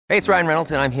Hey, it's Ryan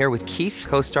Reynolds, and I'm here with Keith,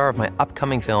 co-star of my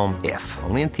upcoming film, If,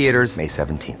 only in theaters May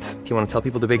 17th. Do you want to tell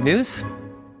people the big news?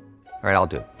 All right, I'll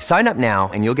do it. Sign up now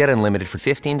and you'll get unlimited for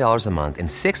 $15 a month and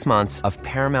 6 months of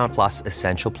Paramount Plus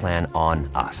Essential Plan on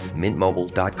us.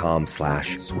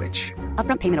 MintMobile.com/switch.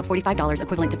 Upfront payment of $45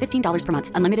 equivalent to $15 per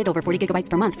month. Unlimited over 40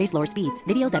 gigabytes per month. Face lower speeds.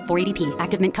 Videos at 480p.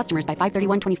 Active Mint customers by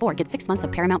 531.24 get 6 months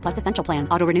of Paramount Plus Essential Plan.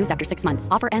 Auto renews after 6 months.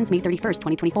 Offer ends May 31st,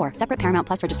 2024. Separate Paramount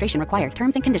Plus registration required.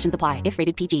 Terms and conditions apply if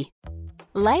rated PG.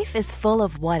 Life is full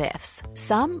of what-ifs.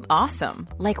 Some awesome.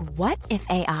 Like what if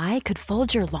AI could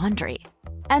fold your laundry?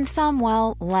 And some,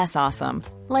 well, less awesome.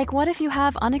 Like what if you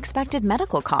have unexpected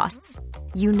medical costs?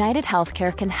 United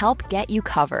Healthcare can help get you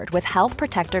covered with Health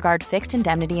Protector Guard fixed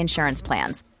indemnity insurance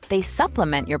plans. They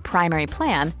supplement your primary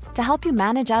plan to help you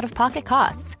manage out-of-pocket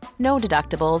costs. No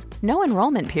deductibles, no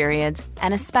enrollment periods,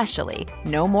 and especially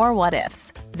no more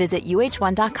what-ifs. Visit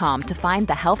uh1.com to find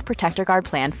the Health Protector Guard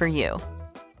plan for you.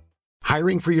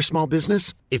 Hiring for your small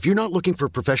business? If you're not looking for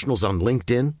professionals on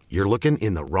LinkedIn, you're looking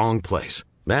in the wrong place.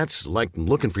 That's like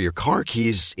looking for your car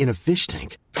keys in a fish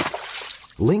tank.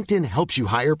 LinkedIn helps you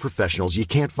hire professionals you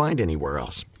can't find anywhere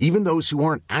else, even those who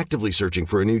aren't actively searching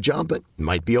for a new job but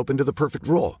might be open to the perfect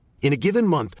role. In a given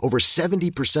month, over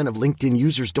 70% of LinkedIn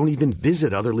users don't even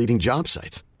visit other leading job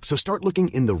sites. So start looking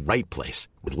in the right place.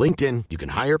 With LinkedIn, you can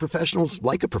hire professionals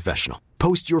like a professional.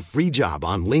 Post your free job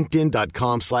on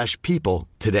linkedin.com/people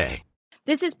today.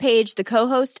 This is Paige, the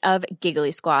co-host of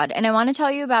Giggly Squad, and I want to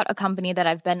tell you about a company that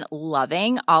I've been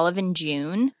loving, Olive &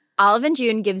 June. Olive &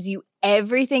 June gives you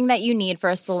everything that you need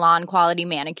for a salon-quality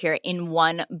manicure in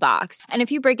one box. And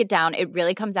if you break it down, it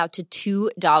really comes out to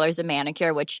 $2 a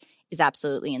manicure, which is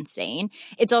absolutely insane.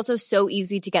 It's also so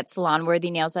easy to get salon-worthy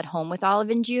nails at home with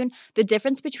Olive & June. The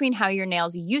difference between how your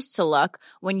nails used to look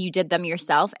when you did them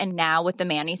yourself and now with the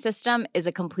Mani system is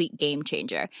a complete game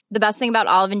changer. The best thing about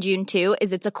Olive & June, too,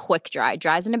 is it's a quick dry.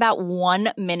 Dries in about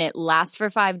 1 minute, lasts for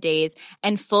 5 days,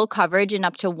 and full coverage in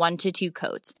up to 1 to 2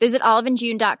 coats. Visit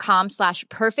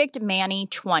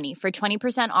oliveandjune.com/perfectmani20 for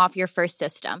 20% off your first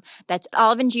system. That's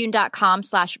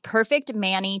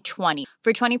oliveandjune.com/perfectmani20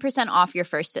 for 20% off your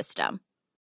first system.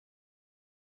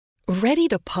 Ready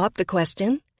to pop the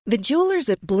question? The jewelers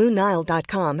at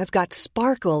BlueNile.com have got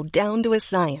sparkle down to a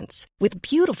science with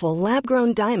beautiful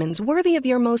lab-grown diamonds worthy of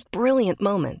your most brilliant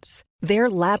moments. Their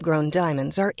lab-grown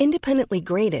diamonds are independently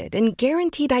graded and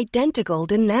guaranteed identical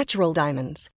to natural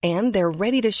diamonds, and they're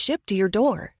ready to ship to your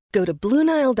door. Go to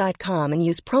BlueNile.com and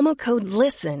use promo code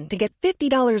LISTEN to get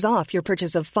 $50 off your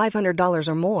purchase of $500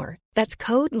 or more. That's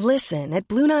code LISTEN at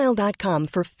BlueNile.com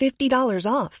for $50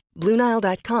 off.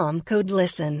 BlueNile.com, code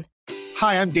LISTEN.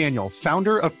 Hi, I'm Daniel,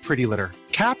 founder of Pretty Litter.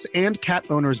 Cats and cat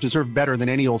owners deserve better than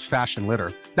any old-fashioned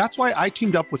litter. That's why I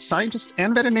teamed up with scientists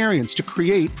and veterinarians to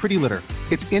create Pretty Litter.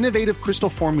 Its innovative crystal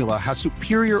formula has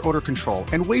superior odor control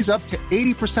and weighs up to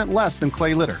 80% less than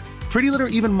clay litter. Pretty Litter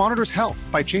even monitors health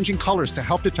by changing colors to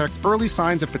help detect early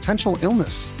signs of potential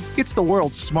illness. It's the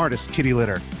world's smartest kitty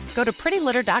litter. Go to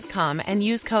prettylitter.com and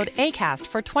use code ACAST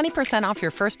for 20% off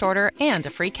your first order and a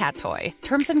free cat toy.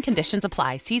 Terms and conditions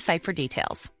apply. See site for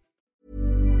details.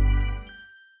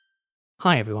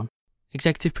 Hi everyone,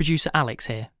 Executive Producer Alex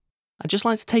here. I'd just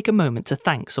like to take a moment to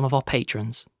thank some of our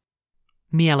patrons.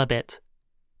 Mielabit,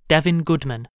 Devin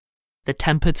Goodman, The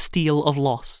Tempered Steel of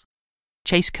Loss,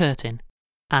 Chase Curtin,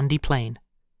 Andy Plain,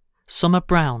 Summer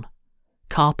Brown,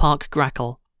 Car Park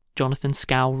Grackle, Jonathan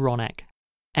Scow Ronek,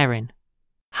 Erin,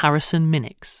 Harrison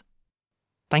Minnix.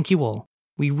 Thank you all.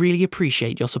 We really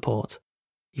appreciate your support.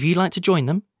 If you'd like to join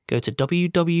them, go to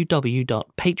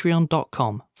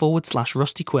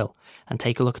www.patreon.com/RustyQuill and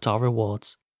take a look at our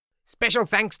rewards. Special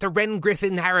thanks to Ren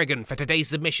Griffin Harrigan for today's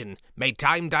submission. May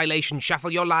time dilation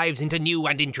shuffle your lives into new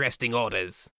and interesting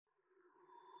orders.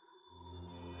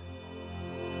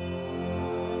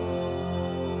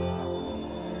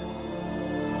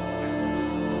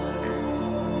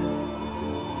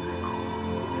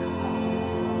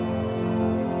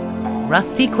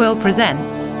 Rusty Quill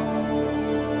presents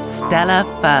Stella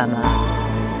Firma.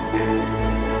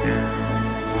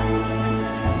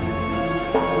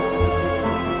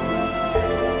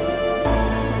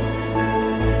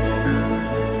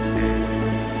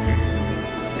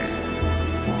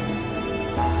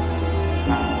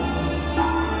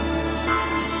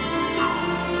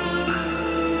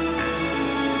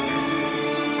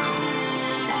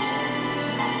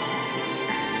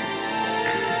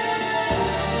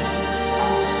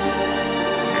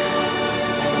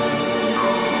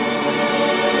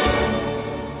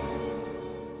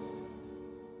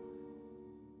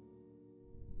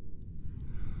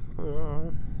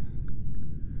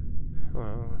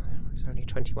 Well, there's only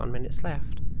 21 minutes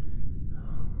left.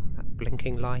 That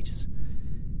blinking light is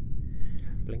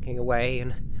blinking away,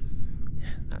 and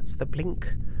that's the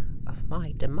blink of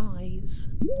my demise.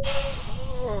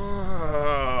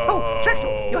 Oh,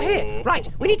 Drexel, you're here. Right,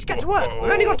 we need to get to work.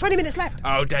 We've only got 20 minutes left.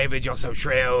 Oh, David, you're so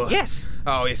shrill. Yes.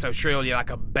 Oh, you're so shrill, you're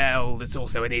like a bell that's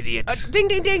also an idiot. Ding,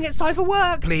 ding, ding, it's time for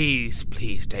work. Please,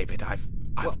 David, I've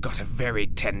got a very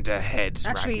tender head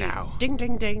Actually, right now. Ding,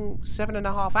 ding, ding,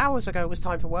 7.5 hours ago was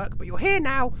time for work, but you're here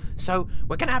now, so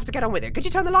we're going to have to get on with it. Could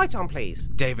you turn the light on, please?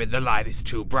 David, the light is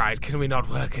too bright. Can we not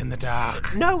work in the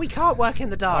dark? No, we can't work in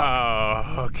the dark.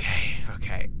 Oh,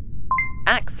 okay.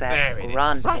 Access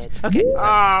granted. Right, okay.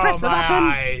 Oh, press the my button.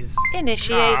 eyes.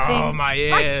 Initiating. Oh, my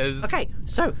ears. Right, okay,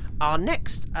 so our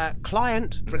next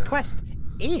client request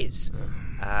is...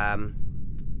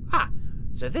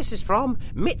 So this is from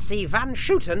Mitzi Van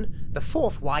Schooten, the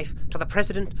fourth wife to the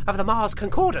president of the Mars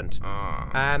Concordant.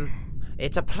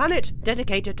 It's a planet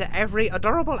dedicated to every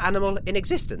adorable animal in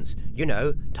existence. You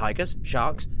know, tigers,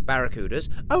 sharks, barracudas.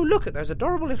 Oh, look at those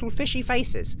adorable little fishy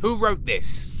faces. Who wrote this?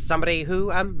 Somebody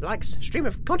who likes stream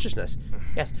of consciousness.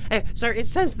 Yes. So it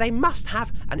says they must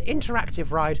have an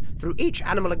interactive ride through each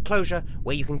animal enclosure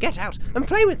where you can get out and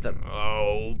play with them.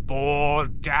 Oh, boy,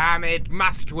 damn it.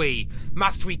 Must we?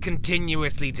 Must we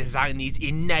continuously design these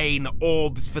inane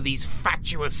orbs for these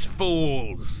fatuous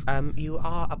fools? You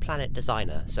are a planet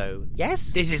designer, so yes?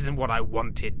 This isn't what I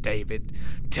wanted, David.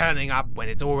 Turning up when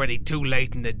it's already too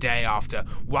late in the day after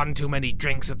one too many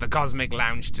drinks at the Cosmic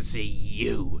Lounge to see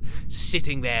you,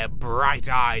 sitting there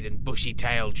bright-eyed and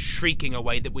bushy-tailed, shrieking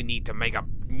away that we need to make a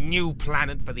new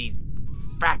planet for these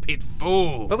vapid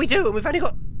fools. But we do, and we've only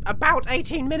got about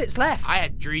 18 minutes left. I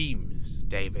had dreams,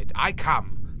 David. I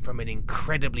come from an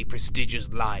incredibly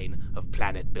prestigious line of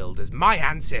planet builders. My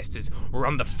ancestors were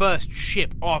on the first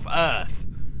ship off Earth.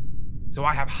 So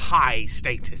I have high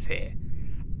status here.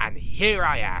 And here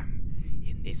I am,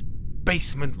 in this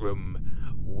basement room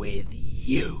with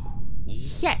you.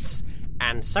 Yes,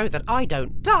 and so that I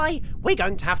don't die, we're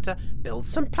going to have to build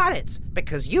some planets,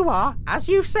 because you are, as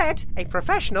you've said, a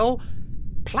professional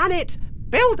planet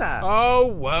builder. Oh,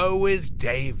 woe is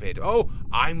David. Oh,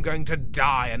 I'm going to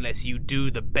die unless you do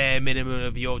the bare minimum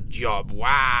of your job.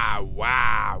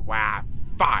 Wow.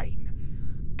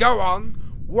 Fine. Go on.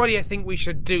 What do you think we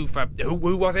should do for...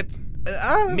 Who was it?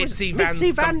 Mitzi Van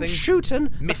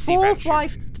Schooten, the fourth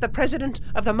wife to the president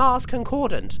of the Mars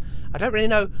Concordant. I don't really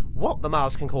know what the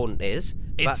Mars Concordant is.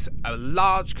 It's a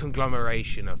large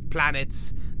conglomeration of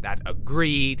planets that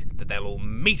agreed that they'll all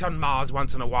meet on Mars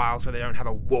once in a while so they don't have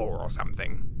a war or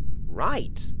something.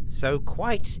 Right. So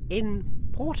quite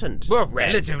important. Well,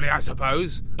 relatively, I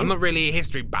suppose. I'm not really a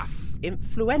history buff.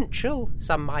 Influential,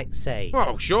 some might say.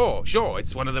 Oh, sure.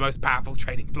 It's one of the most powerful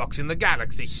trading blocks in the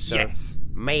galaxy. So yes.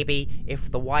 Maybe if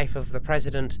the wife of the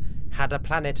president had a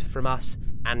planet from us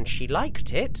and she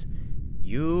liked it,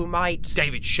 you might...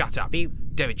 David, shut up.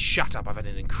 David, shut up. I've had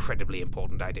an incredibly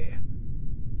important idea.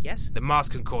 Yes? The Mars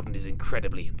Concordant is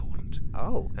incredibly important.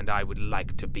 Oh. And I would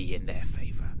like to be in their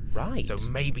favour. Right. So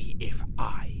maybe if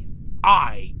I,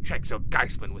 Drexel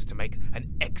Geisman, was to make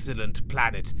an excellent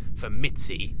planet for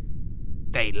Mitzi,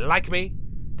 they'd like me,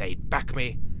 they'd back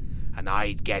me, and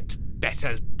I'd get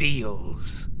better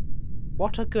deals.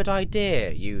 What a good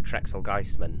idea, you Drexel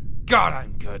Geisman. God,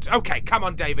 I'm good. Okay, come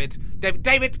on, David.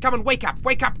 David, come on, wake up.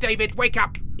 Wake up, David, wake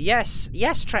up. Yes,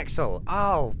 Drexel.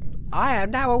 Oh, I am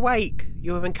now awake.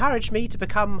 You have encouraged me to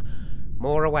become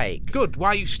more awake. Good. Why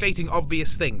are you stating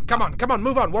obvious things? Come on,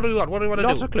 move on. What do you want? What do you want to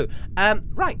do? Not a clue.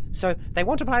 Right, so they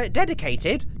want a planet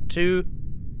dedicated to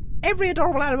every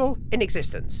adorable animal in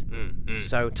existence.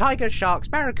 So tigers, sharks,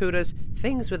 barracudas,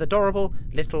 things with adorable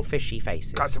little fishy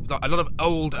faces. Got a lot of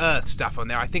old Earth stuff on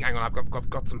there. I think, hang on, I've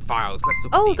got some files. Let's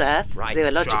look Old at these. Earth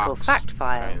zoological Sharks. fact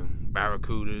file. Okay.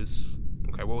 Barracudas.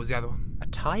 Okay, what was the other one? A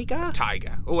tiger?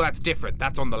 Tiger. Oh, that's different.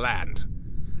 That's on the land.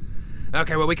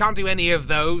 Okay, well, we can't do any of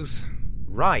those.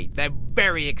 Right. They're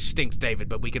very extinct, David,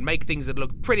 but we can make things that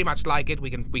look pretty much like it.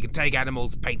 We can take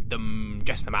animals, paint them,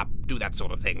 dress them up, do that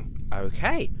sort of thing.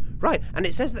 Okay. Right, and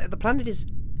it says that the planet is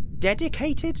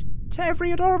dedicated to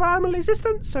every adorable animal in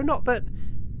existence, so not that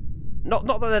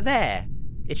they're there.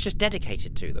 It's just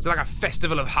dedicated to them. It's like a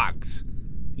festival of hugs.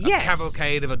 Yes. A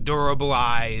cavalcade of adorable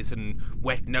eyes and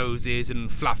wet noses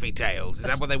and fluffy tails. Is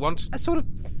that what they want? A sort of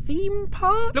theme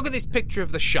park? Look at this picture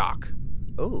of the shark.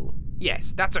 Oh.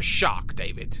 Yes, that's a shark,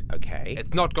 David. Okay.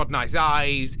 It's not got nice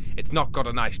eyes, it's not got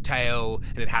a nice tail,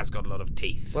 and it has got a lot of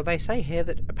teeth. Well, they say here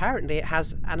that apparently it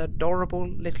has an adorable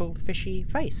little fishy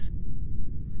face.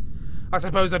 I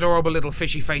suppose adorable little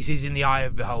fishy face is in the eye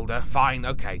of beholder. Fine,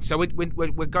 okay. So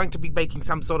we're going to be making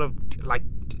some sort of,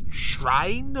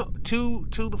 shrine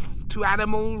to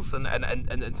animals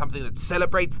and something that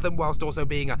celebrates them whilst also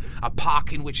being a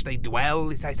park in which they dwell?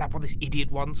 Is that what this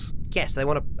idiot wants? Yes, they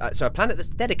want a planet that's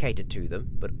dedicated to them,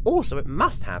 but also it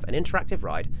must have an interactive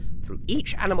ride through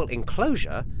each animal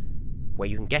enclosure where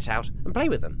you can get out and play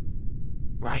with them.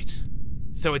 Right.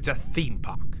 So it's a theme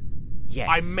park. Yes.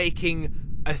 I'm making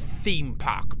a theme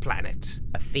park planet.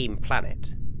 A theme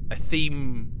planet. A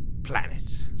theme planet.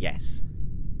 Yes.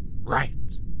 Right.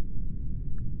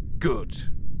 Good.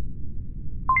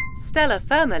 Stellar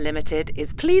Firma Limited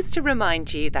is pleased to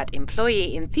remind you that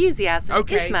employee enthusiasm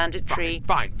is mandatory.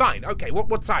 Fine. Okay,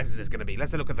 what size is this going to be?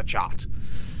 Let's look at the chart.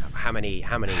 How many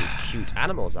cute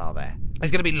animals are there? There's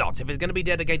going to be lots. If it's going to be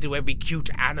dedicated to every cute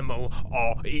animal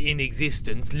or in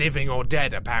existence, living or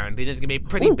dead, apparently, there's going to be a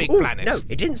pretty big planet. No,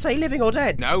 it didn't say living or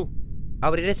dead. No.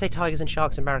 Oh, but it did say tigers and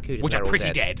sharks and barracudas. Which are pretty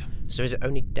all dead. So is it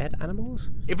only dead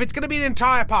animals? If it's going to be an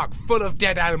entire park full of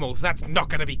dead animals, that's not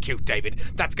going to be cute, David.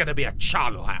 That's going to be a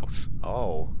charnel house.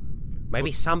 Oh.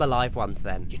 Maybe some alive ones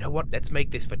then. You know what? Let's make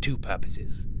this for two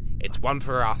purposes. It's one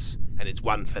for us, and it's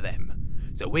one for them.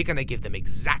 So we're going to give them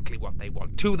exactly what they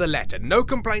want, to the letter. No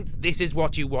complaints, this is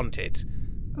what you wanted.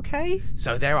 Okay.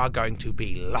 So there are going to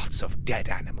be lots of dead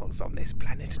animals on this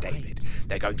planet, David.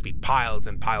 They're going to be piles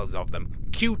and piles of them.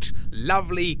 Cute,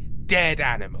 lovely, dead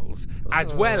animals,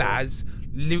 as well as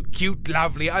cute,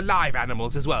 lovely, alive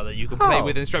animals as well that you can play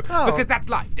with and stroke. Because that's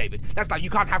life, David. That's life. You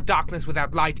can't have darkness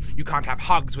without light. You can't have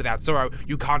hugs without sorrow.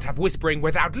 You can't have whispering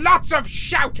without lots of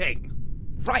shouting.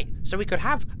 Right, so we could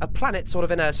have a planet sort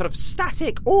of in a sort of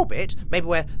static orbit, maybe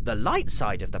where the light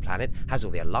side of the planet has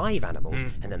all the alive animals,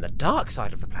 and then the dark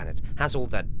side of the planet has all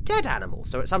the dead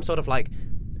animals. So it's some sort of like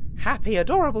happy,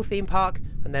 adorable theme park,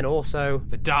 and then also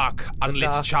the dark,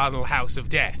 unlit charnel house of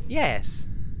death. Yes.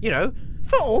 You know,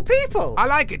 for all people. I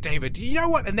like it, David. You know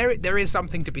what? And there is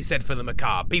something to be said for the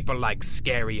macabre. People like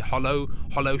scary hollow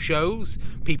shows.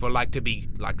 People like to be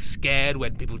like scared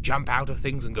when people jump out of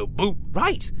things and go boo.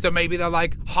 Right. So maybe they're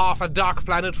like half a dark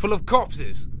planet full of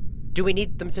corpses. Do we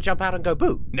need them to jump out and go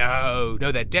boo? No,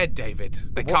 they're dead, David.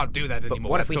 They can't do that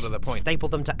anymore. What if That's we sort of the point. staple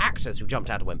them to actors who jumped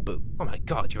out and went boo? Oh my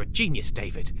God, you're a genius,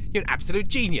 David. You're an absolute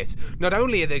genius. Not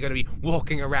only are they going to be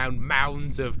walking around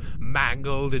mounds of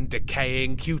mangled and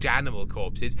decaying cute animal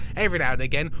corpses, every now and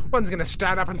again, one's going to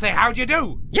stand up and say, "How'd you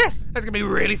do?" Yes. That's going to be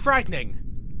really frightening.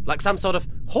 Like some sort of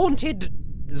haunted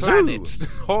planet. zoo.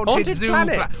 Haunted zoo.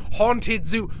 planet. Haunted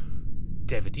zoo.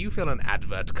 David, do you feel an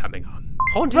advert coming on?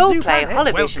 Haunted zoo Roleplay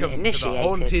planet. Holovision Welcome initiated. to the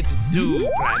Haunted Zoo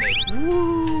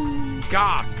Planet.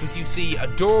 Gasp as you see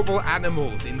adorable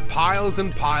animals in piles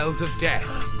and piles of death.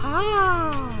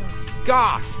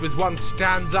 Gasp as one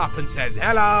stands up and says,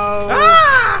 "Hello!"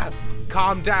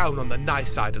 Calm down on the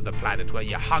nice side of the planet where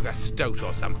you hug a stoat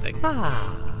or something.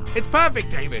 It's perfect,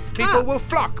 David. People will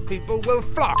flock. People will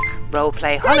flock.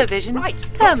 Roleplay Holovision Lots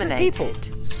of people.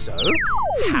 terminated. So,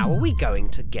 how are we going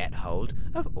to get hold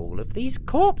of all of these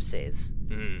corpses?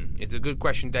 It's a good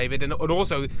question, David. And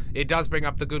also, it does bring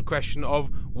up the good question of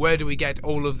where do we get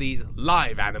all of these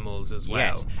live animals as well?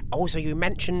 Yes. Also, you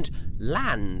mentioned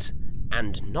land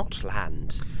and not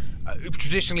land.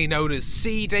 Traditionally known as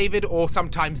sea, David, or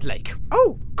sometimes lake.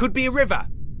 Oh! Could be a river.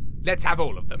 Let's have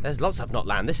all of them. There's lots of not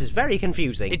land. This is very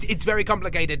confusing. It's very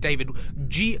complicated, David.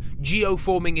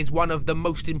 Geoforming is one of the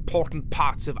most important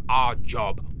parts of our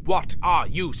job. What are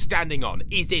you standing on?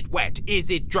 Is it wet?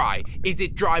 Is it dry? Is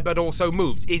it dry but also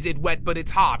moves? Is it wet but it's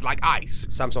hard like ice?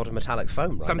 Some sort of metallic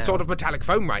foam right now. Some sort of metallic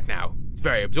foam right now. It's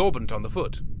very absorbent on the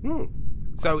foot.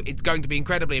 So it's going to be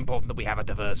incredibly important that we have a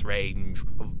diverse range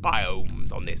of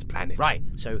biomes on this planet. Right,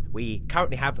 so we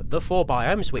currently have the 4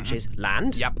 biomes, which is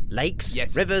land, lakes,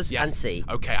 rivers, and sea.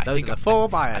 Okay, Those are the 4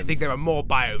 biomes. I think there are more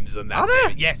biomes than that. Are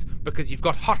there? Yes, because you've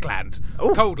got hot land,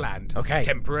 cold land,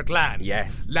 temperate land.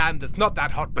 Yes. Land that's not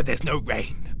that hot, but there's no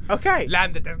rain. Okay.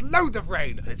 Land that there's loads of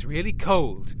rain, and it's really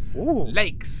cold. Ooh.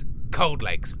 Lakes. Cold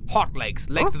lakes, hot lakes,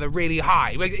 lakes that are really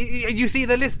high. You see,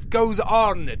 the list goes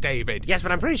on, David. Yes,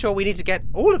 but I'm pretty sure we need to get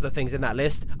all of the things in that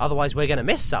list, otherwise we're going to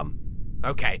miss some.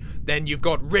 Okay, then you've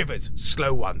got rivers,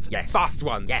 slow ones, fast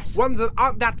ones, ones that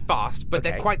aren't that fast, but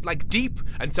they're quite like deep,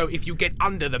 and so if you get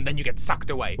under them, then you get sucked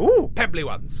away. Ooh. Pebbly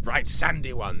ones, right,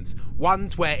 sandy ones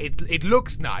where it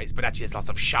looks nice, but actually there's lots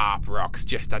of sharp rocks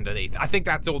just underneath. I think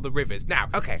that's all the rivers. Now,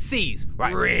 seas,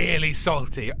 right, really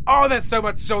salty. Oh, there's so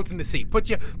much salt in the sea. Put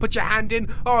your hand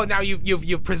in. Oh, now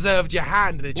you've preserved your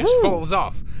hand, and it just falls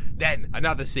off. Then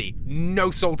another sea,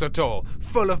 no salt at all,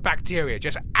 full of bacteria,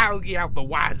 just algae out the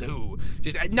wazoo.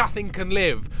 Just nothing can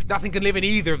live. Nothing can live in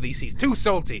either of these seas. Too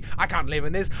salty. I can't live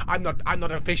in this. I'm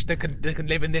not a fish that can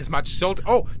live in this much salt.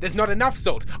 Oh, there's not enough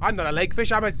salt. I'm not a lake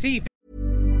fish. I'm a sea fish.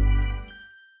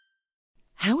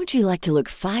 How would you like to look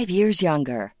 5 years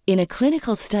younger? In a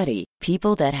clinical study,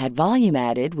 people that had volume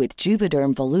added with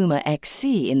Juvederm Voluma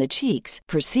XC in the cheeks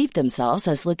perceived themselves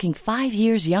as looking 5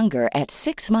 years younger at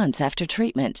 6 months after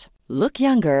treatment. Look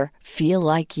younger, feel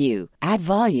like you. Add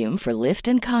volume for lift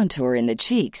and contour in the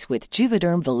cheeks with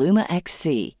Juvederm Voluma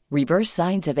XC. Reverse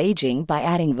signs of aging by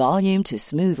adding volume to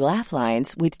smooth laugh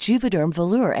lines with Juvederm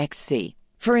Volure XC.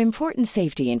 For important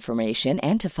safety information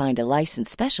and to find a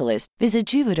licensed specialist, visit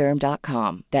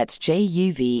Juvederm.com. That's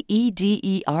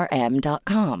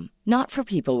JUVEDERM.com. Not for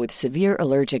people with severe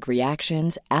allergic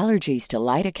reactions, allergies to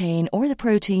lidocaine, or the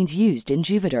proteins used in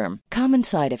Juvederm. Common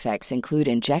side effects include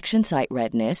injection site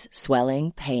redness,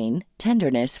 swelling, pain,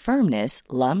 tenderness, firmness,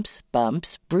 lumps,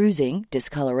 bumps, bruising,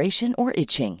 discoloration, or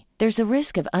itching. There's a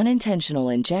risk of unintentional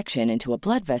injection into a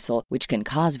blood vessel, which can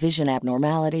cause vision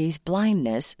abnormalities,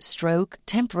 blindness, stroke,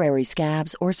 temporary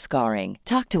scabs, or scarring.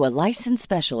 Talk to a licensed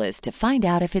specialist to find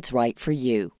out if it's right for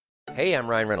you. Hey, I'm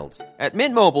Ryan Reynolds. At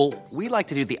Mint Mobile, we like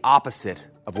to do the opposite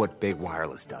of what Big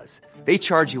Wireless does. They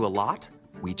charge you a lot,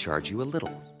 we charge you a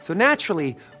little. So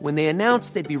naturally, when they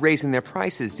announced they'd be raising their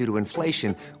prices due to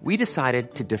inflation, we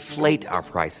decided to deflate our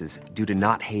prices due to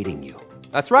not hating you.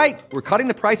 That's right. We're cutting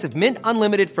the price of Mint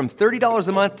Unlimited from $30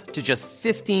 a month to just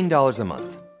 $15 a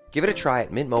month. Give it a try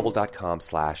at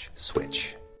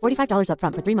mintmobile.com/switch. $45 up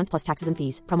front for 3 months plus taxes and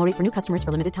fees. Promo rate for new customers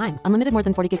for limited time. Unlimited more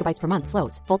than 40 gigabytes per month.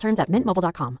 Slows full terms at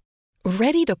mintmobile.com.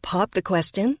 Ready to pop the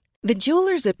question? The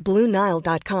jewelers at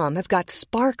BlueNile.com have got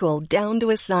sparkle down to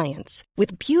a science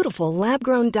with beautiful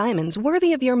lab-grown diamonds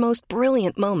worthy of your most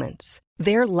brilliant moments.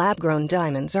 Their lab-grown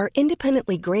diamonds are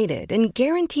independently graded and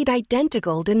guaranteed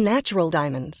identical to natural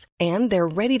diamonds, and they're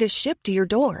ready to ship to your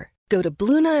door. Go to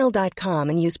BlueNile.com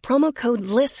and use promo code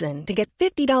LISTEN to get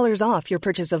 $50 off your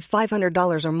purchase of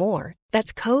 $500 or more.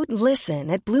 That's code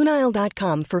LISTEN at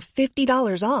BlueNile.com for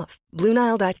 $50 off.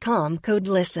 BlueNile.com, code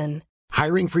LISTEN.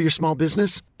 Hiring for your small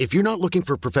business? If you're not looking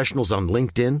for professionals on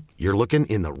LinkedIn, you're looking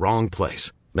in the wrong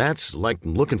place. That's like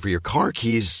looking for your car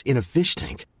keys in a fish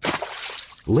tank.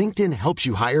 LinkedIn helps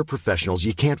you hire professionals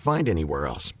you can't find anywhere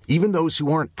else, even those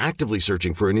who aren't actively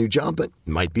searching for a new job but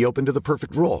might be open to the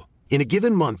perfect role. In a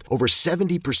given month, over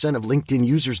 70% of LinkedIn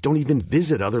users don't even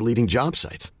visit other leading job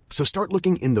sites. So start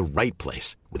looking in the right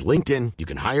place. With LinkedIn, you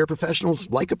can hire professionals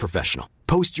like a professional.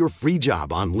 Post your free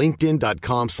job on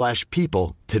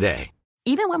linkedin.com/people today.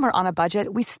 Even when we're on a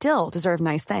budget, we still deserve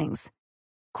nice things.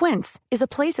 Quince is a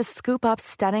place to scoop up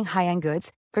stunning high-end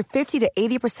goods for 50 to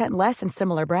 80% less than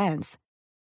similar brands.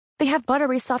 They have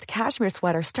buttery soft cashmere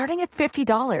sweaters starting at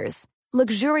 $50,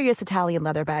 luxurious Italian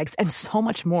leather bags, and so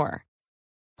much more.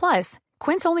 Plus,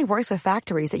 Quince only works with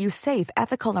factories that use safe,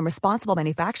 ethical, and responsible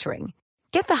manufacturing.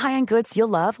 Get the high-end goods you'll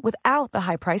love without the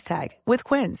high price tag with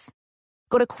Quince.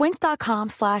 Go to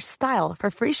quince.com/style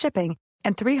for free shipping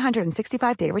and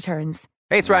 365-day returns.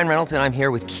 Hey, it's Ryan Reynolds, and I'm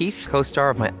here with Keith, co-star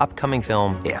of my upcoming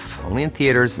film, If, only in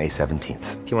theaters May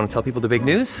 17th. Do you want to tell people the big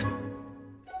news?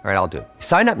 All right, I'll do it.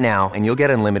 Sign up now and you'll get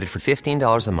unlimited for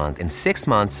 $15 a month and 6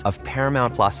 months of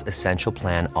Paramount Plus Essential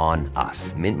Plan on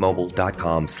us.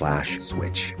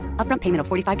 MintMobile.com/switch. Upfront payment of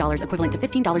 $45 equivalent to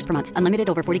 $15 per month. Unlimited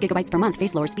over 40 gigabytes per month.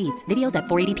 Face lower speeds. Videos at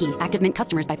 480p. Active Mint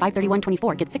customers by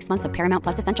 531.24 get 6 months of Paramount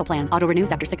Plus Essential Plan. Auto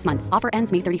renews after 6 months. Offer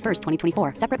ends May 31st,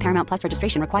 2024. Separate Paramount Plus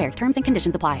registration required. Terms and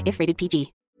conditions apply if rated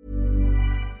PG.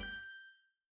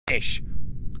 Fish.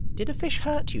 Did a fish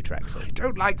hurt you, Trexel? I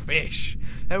don't like fish.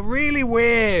 They're really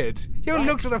weird. You ever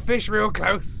looked at a fish real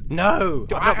close? No.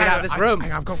 I've not been out of this room.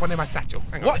 I've got one in my satchel.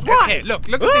 Hang on. What? Look, here, look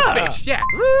at this fish. Yeah.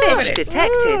 Fish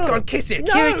detected. Go on, kiss it.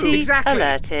 Security exactly.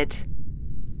 alerted.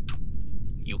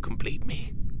 You complete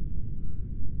me.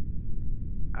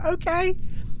 Okay.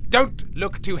 Don't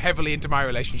look too heavily into my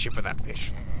relationship with that fish.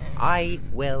 I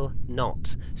will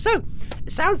not. So,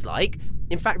 it sounds like,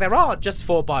 in fact, there are just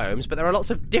 4 biomes, but there are lots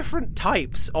of different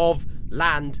types of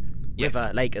land, river,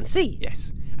 lake, and sea.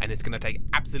 Yes, and it's going to take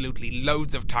absolutely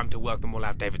loads of time to work them all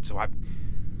out, David, and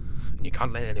you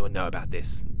can't let anyone know about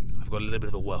this. I've got a little bit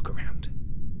of a workaround.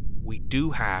 We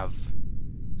do have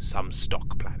some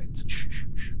stock planets. Shh.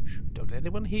 Don't let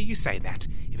anyone hear you say that.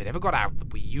 If it ever got out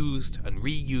that we used and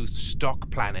reused stock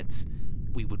planets,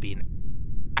 we would be in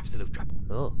absolute trouble.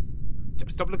 Oh.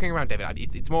 Stop looking around, David.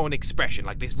 It's more an expression.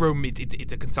 Like this room, it's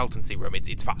a consultancy room.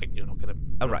 It's fine. You're not going to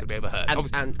be overheard.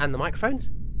 And the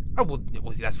microphones? Oh, well,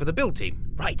 that's for the build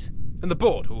team. Right. And the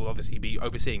board, who will obviously be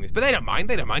overseeing this. But they don't mind.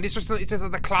 It's just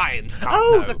that the clients can't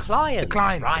know. The clients. The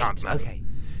clients can't know. Okay.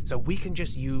 So we can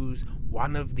just use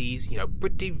one of these,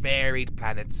 pretty varied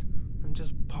planets and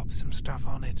just pop some stuff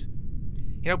on it.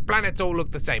 You know, planets all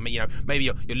look the same. You know, maybe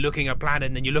you're looking at a planet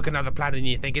and then you look at another planet and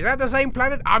you think, is that the same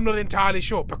planet? I'm not entirely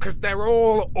sure, because they're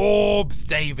all orbs,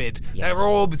 David. Yes. They're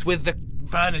orbs with the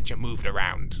furniture moved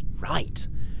around. Right.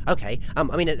 Okay.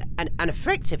 And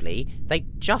effectively, they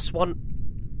just want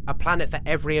a planet for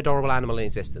every adorable animal in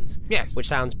existence. Yes. Which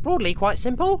sounds broadly quite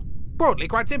simple. Broadly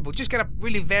quite simple. Just get a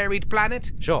really varied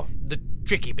planet. Sure. The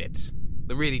tricky bit,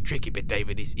 the really tricky bit,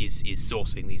 David, is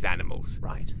sourcing these animals.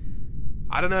 Right.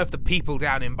 I don't know if the people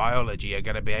down in biology are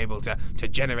going to be able to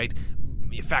generate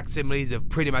facsimiles of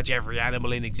pretty much every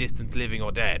animal in existence, living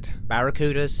or dead.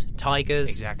 Barracudas, tigers,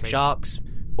 exactly. Sharks,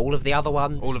 all of the other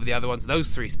ones. All of the other ones,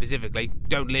 those three specifically,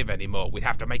 don't live anymore. We'd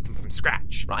have to make them from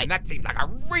scratch. Right. And that seems like a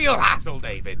real hassle,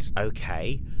 David.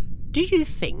 Okay. Do you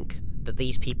think that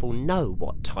these people know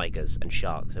what tigers and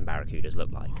sharks and barracudas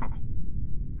look like? Huh.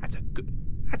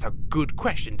 That's a good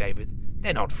question, David.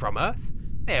 They're not from Earth.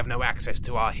 They have no access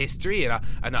to our history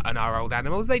and our old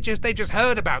animals. They just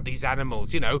heard about these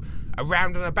animals, you know,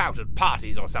 around and about at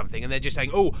parties or something, and they're just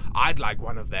saying, oh, I'd like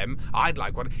one of them. I'd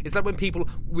like one. It's like when people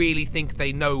really think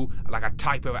they know, like, a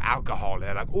type of alcohol.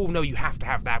 They're like, oh, no, you have to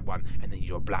have that one. And then you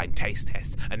do a blind taste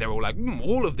test, and they're all like,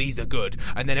 all of these are good.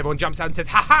 And then everyone jumps out and says,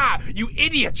 ha-ha, you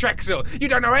idiot, Trexel. You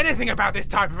don't know anything about this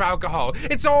type of alcohol.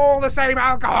 It's all the same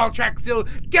alcohol,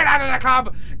 Trexel. Get out of the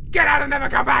club. Get out and never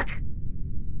come back.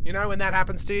 You know when that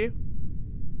happens to you?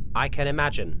 I can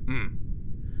imagine.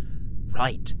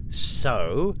 Right,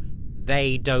 so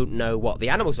they don't know what the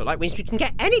animals look like, which we can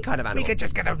get any kind of animal. We could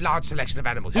just get a large selection of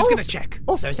animals. Who's going to check?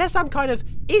 Also, is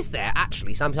there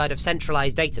actually some kind of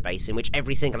centralised database in which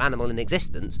every single animal in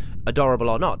existence, adorable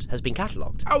or not, has been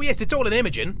catalogued? Oh, yes, it's all in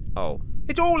Imogen. Oh.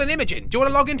 It's all in Imogen. Do you want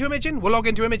to log into Imogen? We'll log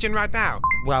into Imogen right now.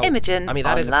 Well, Imogen I mean,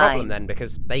 that is a problem then,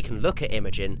 because they can look at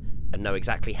Imogen and know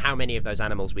exactly how many of those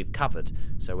animals we've covered.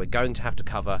 So we're going to have to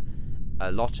cover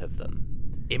a lot of them.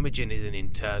 Imogen is an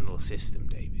internal system,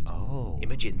 David. Oh.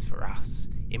 Imogen's for us.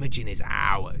 Imogen is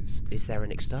ours. Is there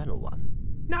an external one?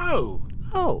 No.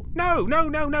 Oh. No.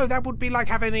 That would be like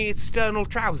having an external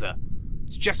trouser.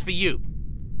 It's just for you.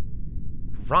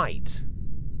 Right.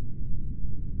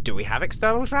 Do we have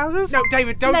external trousers? No,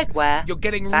 David, don't. Legwear. You're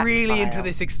getting really into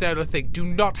this external thing. Do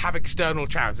not have external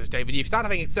trousers, David. If you start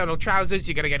having external trousers,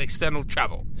 you're going to get external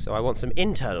trouble. So I want some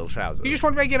internal trousers. You just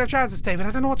want regular trousers, David. I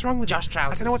don't know what's wrong with you. Just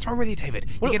trousers. I don't know what's wrong with you, David.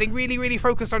 You're getting really, really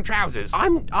focused on trousers.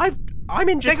 I'm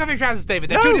in just... Take off your trousers, David.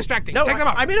 They're too distracting. No, take them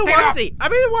off. I'm in a onesie.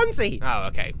 I'm in a onesie. Oh,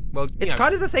 okay. Well, it's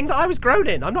kind of the thing that I was grown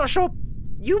in. I'm not sure.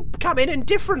 You come in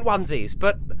different onesies,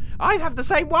 but I have the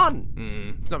same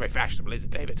one. It's not very fashionable, is it,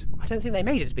 David? I don't think they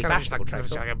made it to be fashionable.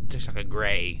 Just like a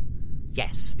grey.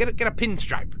 Yes. Get a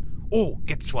pinstripe. Oh,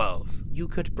 get swirls. You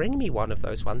could bring me one of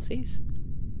those onesies.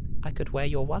 I could wear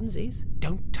your onesies.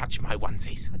 Don't touch my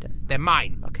onesies. They're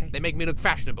mine. Okay. They make me look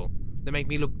fashionable. They make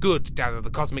me look good down at the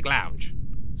Cosmic Lounge.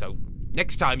 So,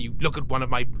 next time you look at one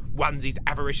of my onesies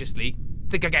avariciously,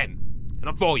 think again.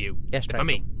 They're not for you. Yes, Trexel. For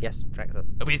me. Yes, Trexel.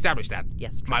 Have we established that?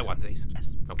 Yes, Trexel. My onesies.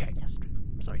 Yes. Okay. Yes,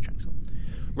 Trexel. Sorry, Trexel.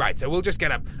 Right, so we'll just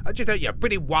get a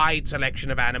pretty wide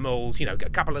selection of animals, you know, a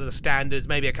couple of the standards,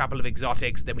 maybe a couple of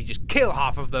exotics, then we just kill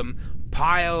half of them,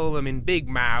 pile them in big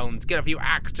mounds, get a few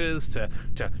actors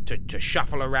to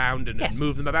shuffle around and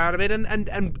move them about a bit,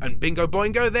 and bingo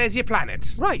boingo, there's your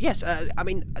planet. Right, yes. I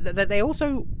mean, they want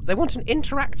an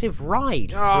interactive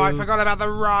ride. Oh, I forgot about the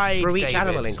ride, through each David.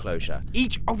 animal enclosure. They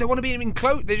want to be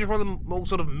enclosed? They just want them all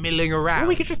sort of milling around. Well,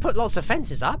 we could just put lots of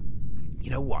fences up.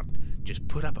 You know what? Just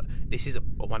put up this is a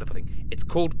wonderful thing. It's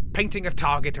called painting a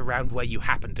target around where you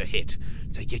happen to hit.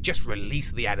 So you just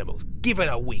release the animals. Give it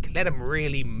a week. Let them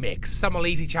really mix. Some will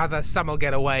eat each other. Some will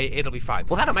get away. It'll be fine.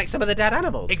 Well, that'll make some of the dead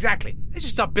animals. Exactly. They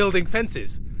just start building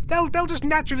fences. They'll just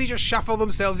naturally just shuffle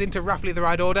themselves into roughly the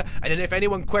right order. And then if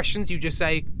anyone questions, you just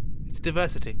say, it's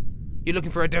diversity. You're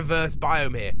looking for a diverse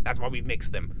biome here. That's why we've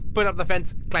mixed them. Put up the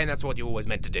fence. Claim that's what you always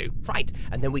meant to do. Right.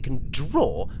 And then we can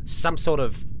draw some sort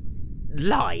of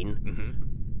line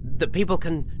that people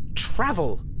can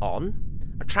travel on,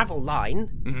 a travel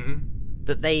line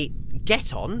that they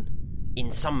get on in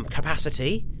some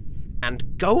capacity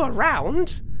and go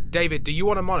around. David, do you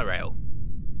want a monorail?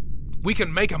 We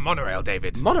can make a monorail,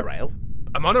 David. Monorail?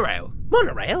 A monorail.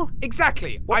 Monorail?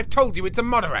 Exactly. I've told you it's a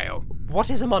monorail. What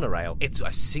is a monorail? It's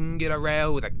a singular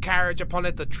rail with a carriage upon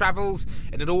it that travels,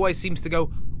 and it always seems to go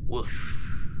whoosh.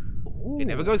 Ooh. It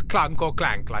never goes clunk or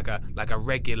clank like a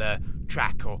regular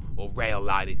track or rail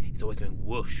line. It's always going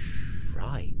whoosh.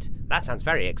 Right. That sounds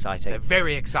very exciting. They're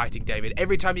very exciting, David.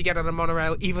 Every time you get on a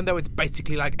monorail, even though it's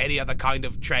basically like any other kind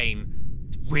of train,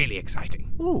 it's really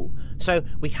exciting. Ooh. So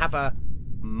we have a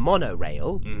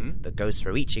monorail that goes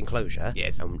through each enclosure.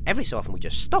 Yes. And every so often we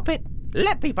just stop it,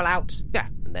 let people out. Yeah.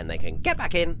 and then they can get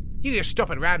back in. You just stop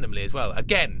it randomly as well.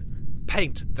 Again,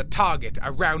 paint the target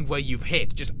around where you've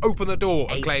hit. Just open the door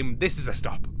and claim this is a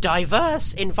stop.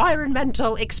 Diverse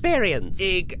environmental experience.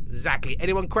 Exactly.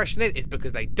 Anyone question it, it's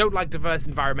because they don't like diverse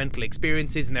environmental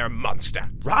experiences and they're a monster.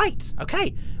 Right.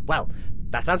 Okay. Well,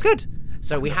 that sounds good.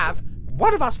 So we have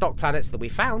one of our stock planets that we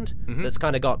found that's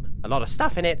kind of got a lot of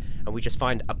stuff in it, and we just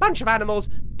find a bunch of animals,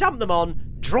 dump them on,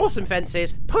 draw some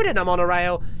fences, put in a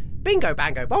monorail, bingo,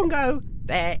 bango, bongo,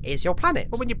 there is your planet.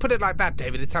 Well, when you put it like that,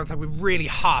 David, it sounds like we've really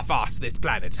half-assed this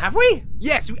planet. Have we?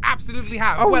 Yes, we absolutely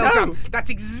have. Oh, well no. done. That's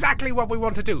exactly what we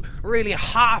want to do. Really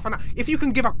half an... If you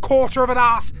can give a quarter of an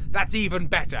arse, that's even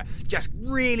better. Just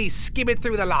really skim it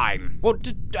through the line. Well,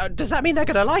 does that mean they're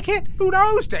going to like it? Who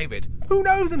knows, David? Who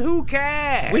knows and who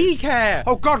cares? We care.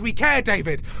 Oh, God, we care,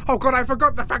 David. Oh, God, I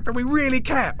forgot the fact that we really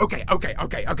care. Okay.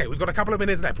 We've got a couple of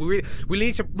minutes left. We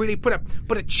need to really put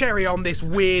a cherry on this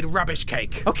weird rubbish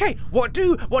cake. Okay, what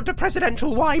do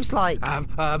presidential wives like?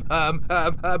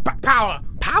 Power.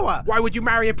 Power? Why would you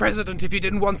marry a president if you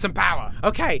didn't want some power?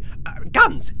 Okay,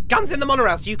 guns. Guns in the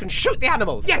monorail so you can shoot the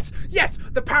animals. Yes.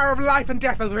 The power of life and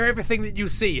death over everything that you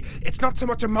see. It's not so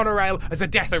much a monorail as a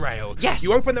death-a-rail. Yes.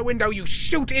 You open the window, you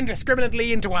shoot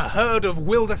indiscriminately into a herd of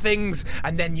wilder things,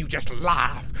 and then you just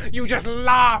laugh. You just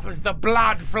laugh as the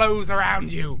blood flows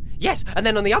around you. Yes, and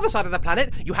then on the other side of the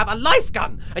planet, you have a life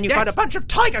gun, and you find a bunch of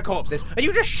tiger corpses, and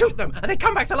you just shoot them, and they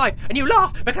come back to life, and you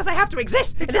laugh because they have to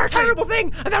exist in this terrible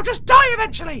thing, and they'll just die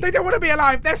eventually. They don't want to be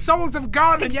alive. Their souls have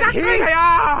gone, Exactly. and yet here they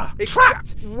are.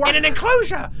 Trapped in an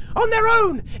enclosure, on their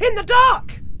own, in the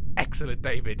dark. Excellent,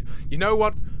 David. You know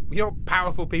what?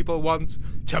 Powerful people want?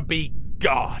 To be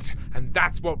God. And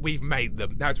that's what we've made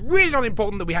them. Now, it's really not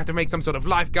important that we have to make some sort of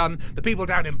life gun. The people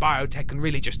down in biotech can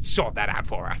really just sort that out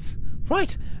for us.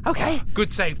 Right, okay.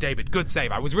 Good save, David, good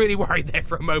save. I was really worried there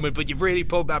for a moment, but you've really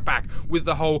pulled that back with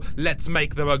the whole let's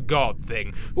make them a god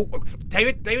thing. Ooh,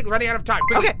 David, running out of time.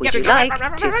 Quickly, Okay, Would you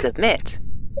like to submit?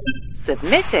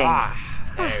 Submitting.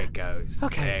 There it goes.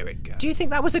 Okay. There it goes. Do you think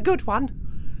that was a good one?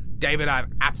 David, I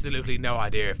have absolutely no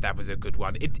idea if that was a good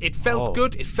one. It felt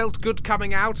good. It felt good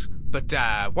coming out, but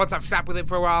once I've sat with it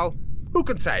for a while, who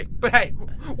can say? But hey,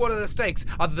 what are the stakes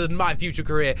other than my future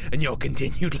career and your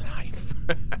continued life?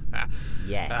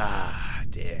 Yes. Ah,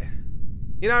 dear.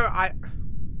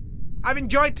 I've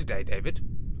enjoyed today, David.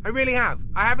 I really have.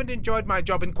 I haven't enjoyed my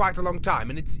job in quite a long time,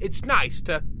 and it's nice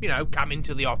to, come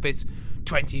into the office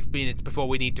 20 minutes before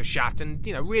we need to shut and,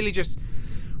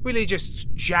 really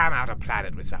just jam out a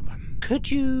planet with someone.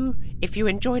 Could you, if you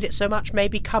enjoyed it so much,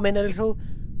 maybe come in a little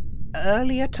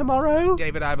earlier tomorrow?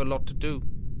 David, I have a lot to do.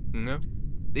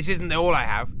 This isn't all I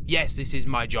have. Yes, this is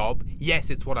my job. Yes,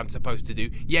 it's what I'm supposed to do.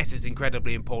 Yes, it's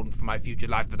incredibly important for my future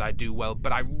life that I do well,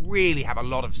 but I really have a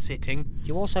lot of sitting.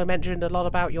 You also mentioned a lot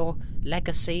about your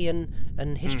legacy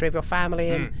and history of your family,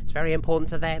 and it's very important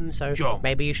to them, so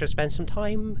maybe you should spend some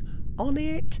time on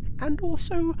it. And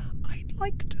also, I'd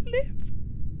like to live.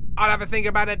 I'll have a think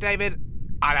about it, David.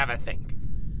 I'll have a think.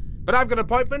 But I've got an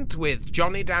appointment with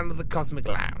Johnny down at the Cosmic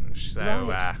Lounge, so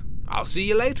Right. I'll see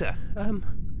you later.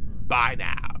 Bye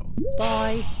now.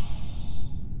 Bye.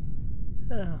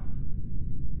 Oh.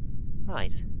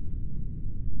 Right.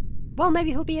 Well,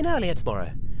 maybe he'll be in earlier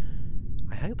tomorrow.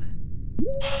 I hope.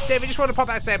 David, just want to pop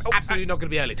that saying, absolutely not going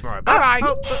to be early tomorrow. Bye-bye.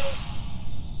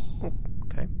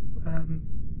 Okay.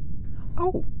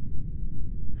 Oh,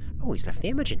 he's left the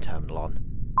imaging terminal on.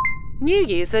 New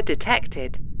user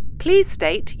detected. Please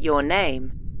state your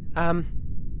name.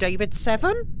 David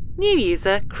 7? New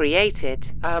user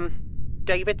created.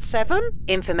 David 7?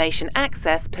 Information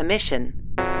access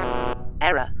permission.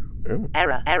 Error. Ooh.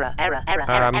 Error.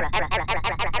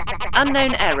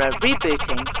 Unknown error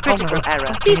rebooting. Critical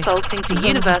error. Defaulting to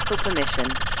universal permission.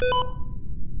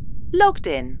 Logged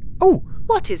in. Oh!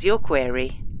 What is your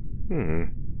query?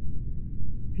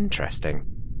 Interesting.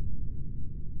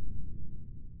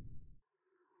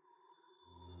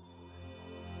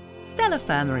 Stella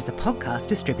Firma is a podcast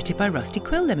distributed by Rusty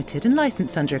Quill Limited and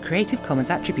licensed under a Creative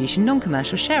Commons Attribution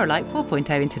Non-Commercial Share-alike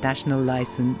 4.0 international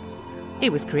license.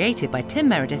 It was created by Tim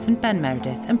Meredith and Ben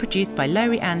Meredith and produced by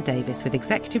Laurie Ann Davis with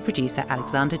executive producer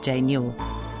Alexander J. Newell.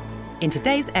 In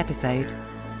today's episode,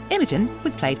 Imogen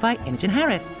was played by Imogen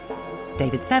Harris,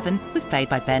 David 7 was played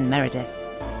by Ben Meredith,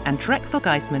 and Drexel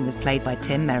Geisman was played by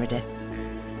Tim Meredith.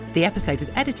 The episode was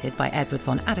edited by Edward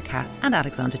von Adekas and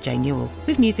Alexander J. Newell,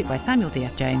 with music by Samuel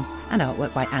D.F. Jones and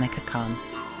artwork by Annika Khan.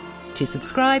 To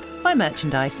subscribe, buy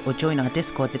merchandise, or join our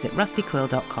Discord, visit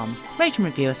rustyquill.com. Rate and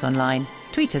review us online,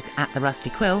 tweet us at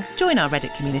 @TheRustyQuill, join our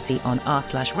Reddit community on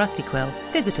r/RustyQuill,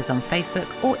 visit us on Facebook,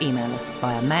 or email us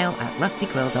via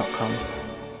mail@rustyquill.com.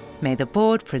 May the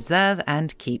board preserve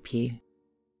and keep you.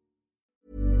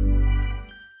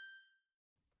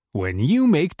 When you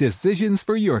make decisions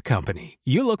for your company,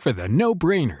 you look for the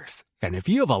no-brainers. And if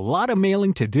you have a lot of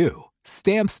mailing to do,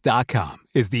 Stamps.com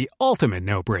is the ultimate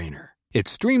no-brainer. It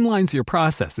streamlines your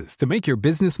processes to make your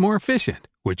business more efficient,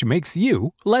 which makes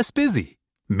you less busy.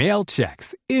 Mail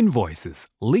checks, invoices,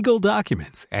 legal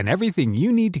documents, and everything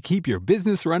you need to keep your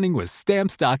business running with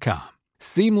Stamps.com.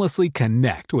 Seamlessly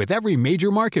connect with every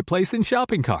major marketplace and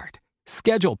shopping cart.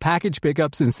 Schedule package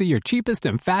pickups and see your cheapest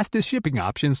and fastest shipping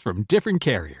options from different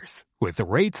carriers, with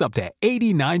rates up to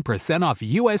 89% off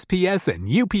USPS and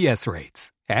UPS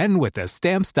rates. And with the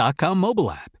Stamps.com mobile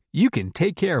app, you can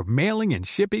take care of mailing and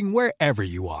shipping wherever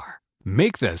you are.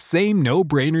 Make the same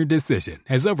no-brainer decision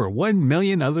as over 1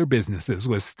 million other businesses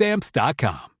with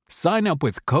Stamps.com. Sign up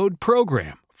with code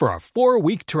PROGRAM for a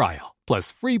 4-week trial,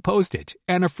 plus free postage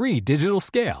and a free digital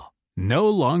scale. No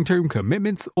long-term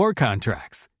commitments or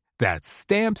contracts. That's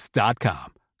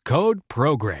Stamps.com. Code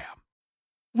PROGRAM.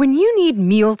 When you need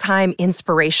mealtime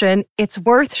inspiration, it's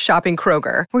worth shopping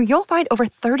Kroger, where you'll find over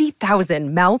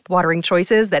 30,000 mouth-watering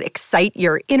choices that excite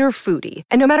your inner foodie.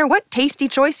 And no matter what tasty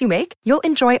choice you make, you'll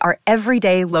enjoy our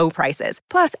everyday low prices,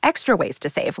 plus extra ways to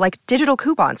save, like digital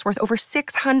coupons worth over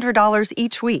 $600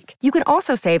 each week. You can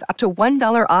also save up to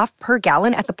 $1 off per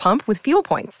gallon at the pump with fuel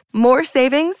points. More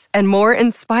savings and more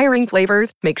inspiring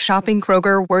flavors make shopping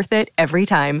Kroger worth it every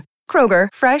time. Kroger,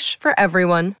 fresh for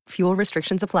everyone. Fuel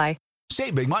restrictions apply.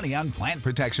 Save big money on plant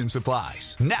protection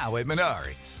supplies, now at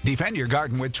Menards. Defend your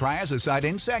garden with Triazicide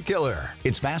Insect Killer.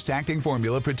 Its fast-acting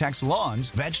formula protects lawns,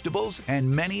 vegetables,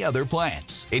 and many other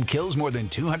plants. It kills more than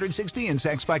 260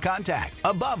 insects by contact,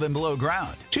 above and below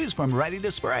ground. Choose from ready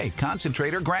to spray,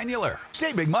 concentrate, or granular.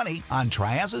 Save big money on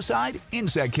Triazicide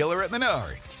Insect Killer at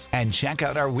Menards. And check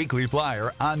out our weekly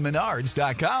flyer on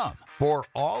Menards.com for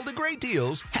all the great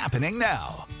deals happening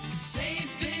now.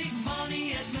 Save big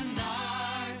money at Menards.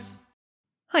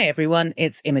 Hi everyone,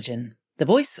 it's Imogen, the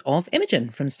voice of Imogen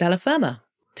from Stella Firma.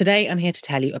 Today I'm here to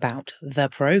tell you about The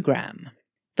Program.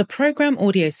 The Program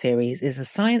audio series is a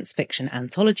science fiction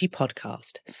anthology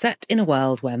podcast set in a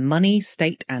world where money,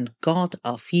 state and God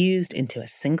are fused into a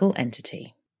single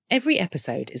entity. Every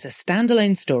episode is a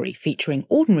standalone story featuring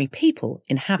ordinary people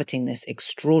inhabiting this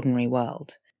extraordinary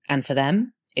world. And for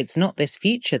them, it's not this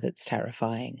future that's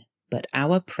terrifying, but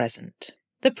our present.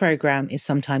 The Program is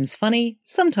sometimes funny,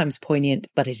 sometimes poignant,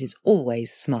 but it is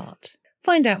always smart.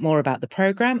 Find out more about The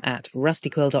Program at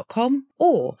rustyquill.com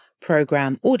or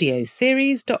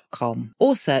programaudioseries.com,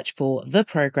 or search for The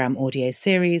Program Audio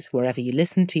Series wherever you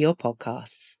listen to your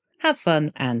podcasts. Have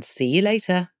fun and see you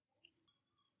later.